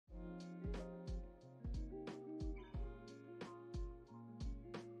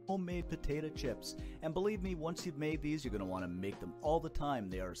homemade potato chips. And believe me, once you've made these, you're going to want to make them all the time.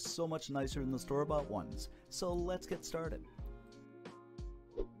 They are so much nicer than the store-bought ones. So let's get started.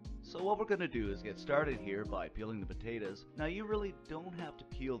 So what we're going to do is get started here by peeling the potatoes. Now you really don't have to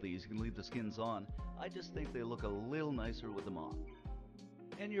peel these, you can leave the skins on. I just think they look a little nicer with them on.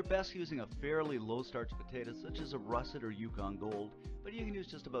 And you're best using a fairly low starch potato such as a russet or Yukon Gold, but you can use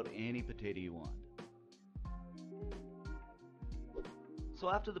just about any potato you want. So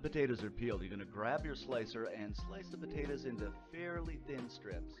after the potatoes are peeled, you're going to grab your slicer and slice the potatoes into fairly thin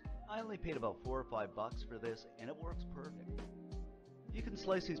strips. I only paid about $4 or $5 for this and it works perfect. You can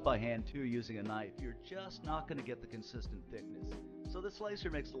slice these by hand too using a knife. You're just not going to get the consistent thickness, so the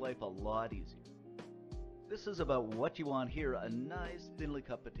slicer makes life a lot easier. This is about what you want here, a nice thinly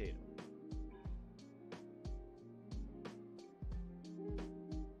cut potato.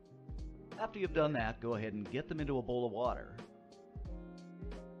 After you've done that, go ahead and get them into a bowl of water.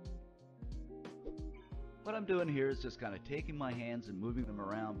 What I'm doing here is just kind of taking my hands and moving them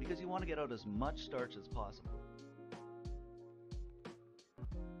around because you want to get out as much starch as possible.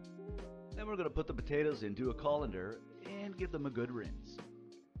 Then we're going to put the potatoes into a colander and give them a good rinse.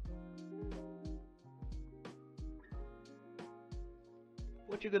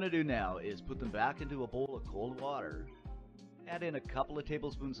 What you're going to do now is put them back into a bowl of cold water, add in a couple of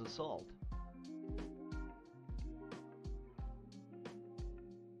tablespoons of salt,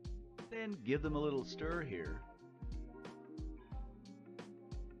 then give them a little stir here.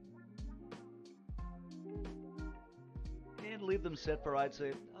 And leave them set for, I'd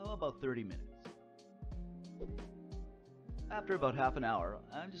say, about 30 minutes. After about half an hour,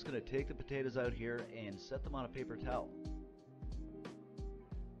 I'm just going to take the potatoes out here and set them on a paper towel.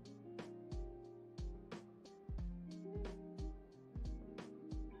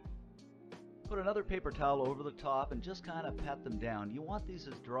 Put another paper towel over the top and just kind of pat them down. You want these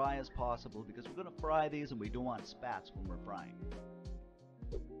as dry as possible because we're going to fry these and we don't want spats when we're frying.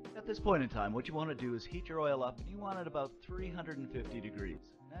 At this point in time, what you want to do is heat your oil up and you want it about 350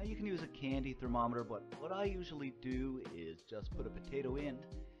 degrees. Now you can use a candy thermometer, but what I usually do is just put a potato in,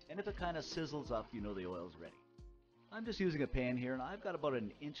 and if it kind of sizzles up, you know the oil's ready. I'm just using a pan here and I've got about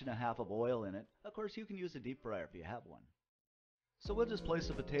 1.5 inches of oil in it. Of course you can use a deep fryer if you have one. So we'll just place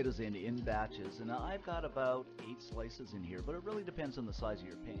the potatoes in batches, and I've got about 8 slices in here, but it really depends on the size of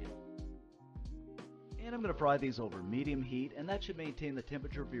your pan. And I'm going to fry these over medium heat, and that should maintain the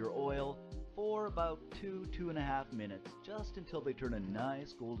temperature of your oil for about 2–2.5 minutes, just until they turn a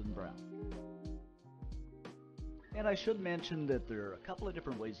nice golden brown. And I should mention that there are a couple of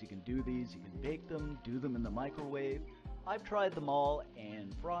different ways you can do these. You can bake them, do them in the microwave. I've tried them all,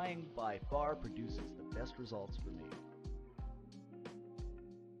 and frying by far produces the best results for me.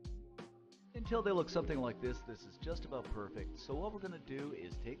 Until they look something like this is just about perfect. So what we're going to do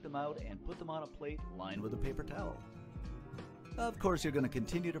is take them out and put them on a plate lined with a paper towel. Of course, you're going to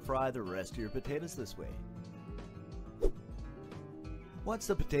continue to fry the rest of your potatoes this way. Once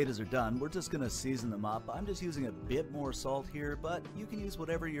the potatoes are done, we're just going to season them up. I'm just using a bit more salt here, but you can use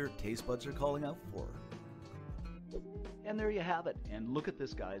whatever your taste buds are calling out for. And there you have it. And look at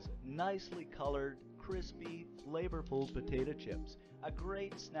this, guys. Nicely colored, crispy, flavorful potato chips. A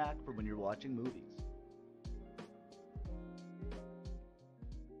great snack for when you're watching movies.